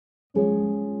Praise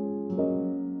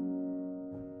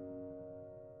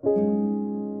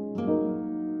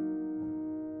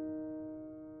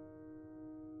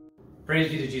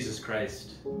be to Jesus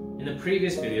Christ. In the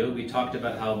previous video, we talked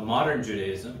about how modern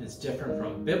Judaism is different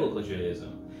from biblical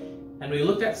Judaism. And we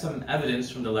looked at some evidence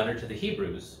from the letter to the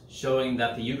Hebrews, showing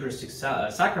that the Eucharistic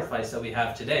sacrifice that we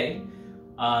have today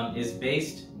is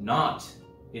based not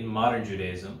in modern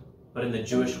Judaism, but in the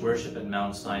Jewish worship at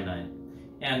Mount Sinai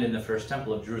and in the First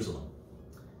Temple of Jerusalem.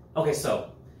 Okay,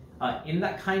 so in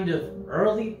that kind of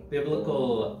early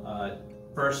biblical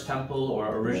First Temple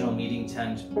or original meeting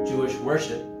tent Jewish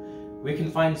worship, we can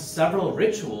find several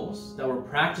rituals that were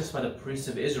practiced by the priests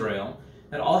of Israel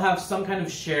that all have some kind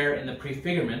of share in the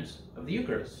prefigurement of the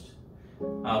Eucharist,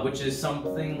 which is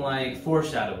something like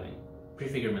foreshadowing,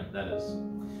 prefigurement that is.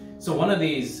 So one of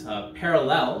these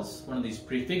parallels, one of these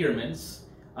prefigurements,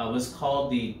 was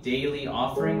called the daily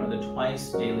offering or the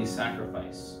twice daily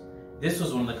sacrifice. This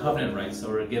was one of the covenant rites that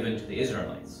were given to the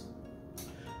Israelites.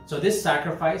 So this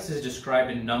sacrifice is described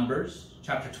in Numbers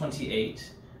chapter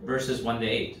 28, verses 1 to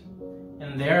 8.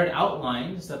 And there it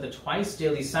outlines that the twice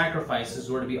daily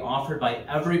sacrifices were to be offered by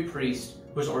every priest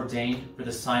who was ordained for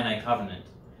the Sinai covenant.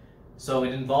 So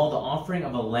it involved the offering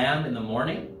of a lamb in the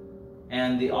morning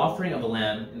and the offering of a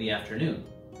lamb in the afternoon.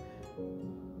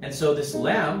 And so this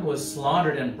lamb was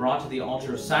slaughtered and brought to the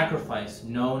altar of sacrifice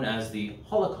known as the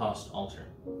Holocaust altar.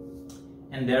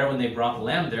 And there, when they brought the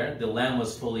lamb there, the lamb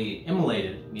was fully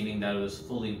immolated, meaning that it was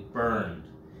fully burned.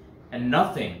 And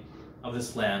nothing of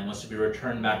this lamb was to be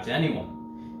returned back to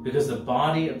anyone, because the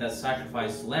body of that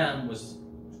sacrificed lamb was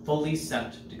fully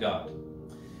sent to God.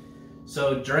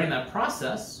 So during that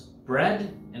process,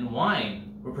 bread and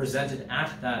wine were presented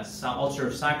at that altar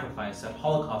of sacrifice, that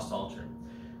Holocaust altar,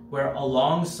 where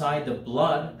alongside the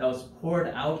blood that was poured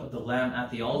out of the lamb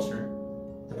at the altar,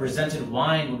 the presented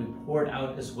wine would be poured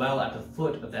out as well at the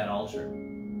foot of that altar.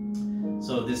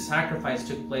 So this sacrifice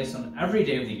took place on every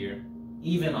day of the year,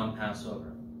 even on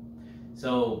Passover.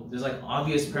 So there's like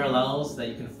obvious parallels that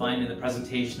you can find in the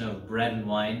presentation of bread and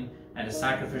wine at a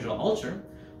sacrificial altar,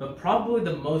 but probably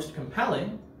the most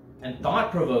compelling and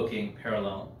thought-provoking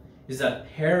parallel is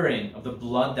that pairing of the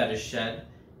blood that is shed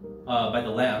by the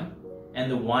lamb and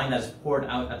the wine that is poured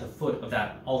out at the foot of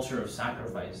that altar of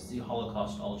sacrifice, the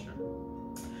Holocaust altar.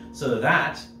 So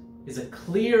that is a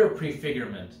clear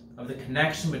prefigurement of the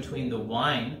connection between the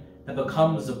wine that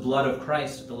becomes the blood of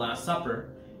Christ at the Last Supper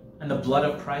and the blood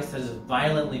of Christ that is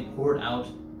violently poured out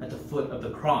at the foot of the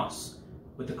cross,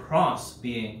 with the cross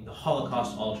being the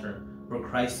Holocaust altar where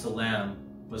Christ the Lamb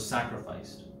was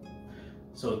sacrificed.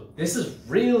 So this is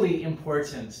really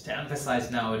important to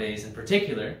emphasize nowadays in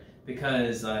particular,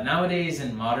 because nowadays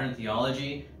in modern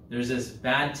theology, there's this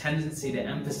bad tendency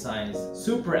to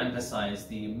super-emphasize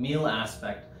the meal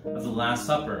aspect of the Last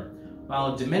Supper,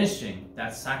 while diminishing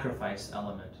that sacrifice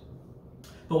element.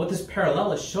 But what this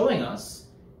parallel is showing us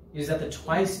is that the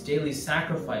twice daily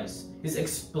sacrifice is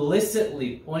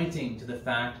explicitly pointing to the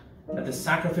fact that the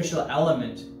sacrificial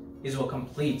element is what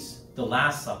completes the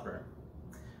Last Supper.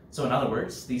 So in other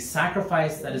words, the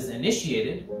sacrifice that is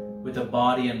initiated with the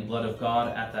body and blood of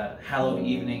God at that hallowed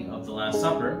evening of the Last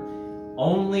Supper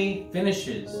only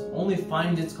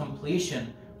finds its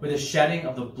completion with the shedding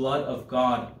of the blood of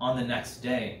God on the next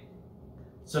day.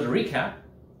 So to recap,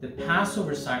 the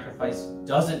Passover sacrifice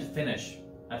doesn't finish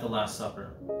at the Last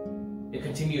Supper. It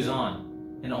continues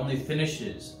on and only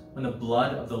finishes when the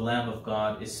blood of the Lamb of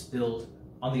God is spilled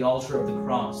on the altar of the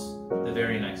cross the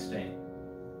very next day.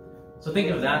 So think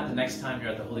of that the next time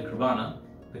you're at the Holy Kurbana,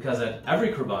 because at every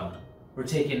Kurbana, we're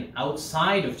taken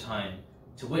outside of time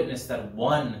to witness that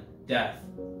one death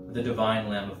of the divine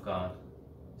Lamb of God.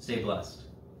 Stay blessed.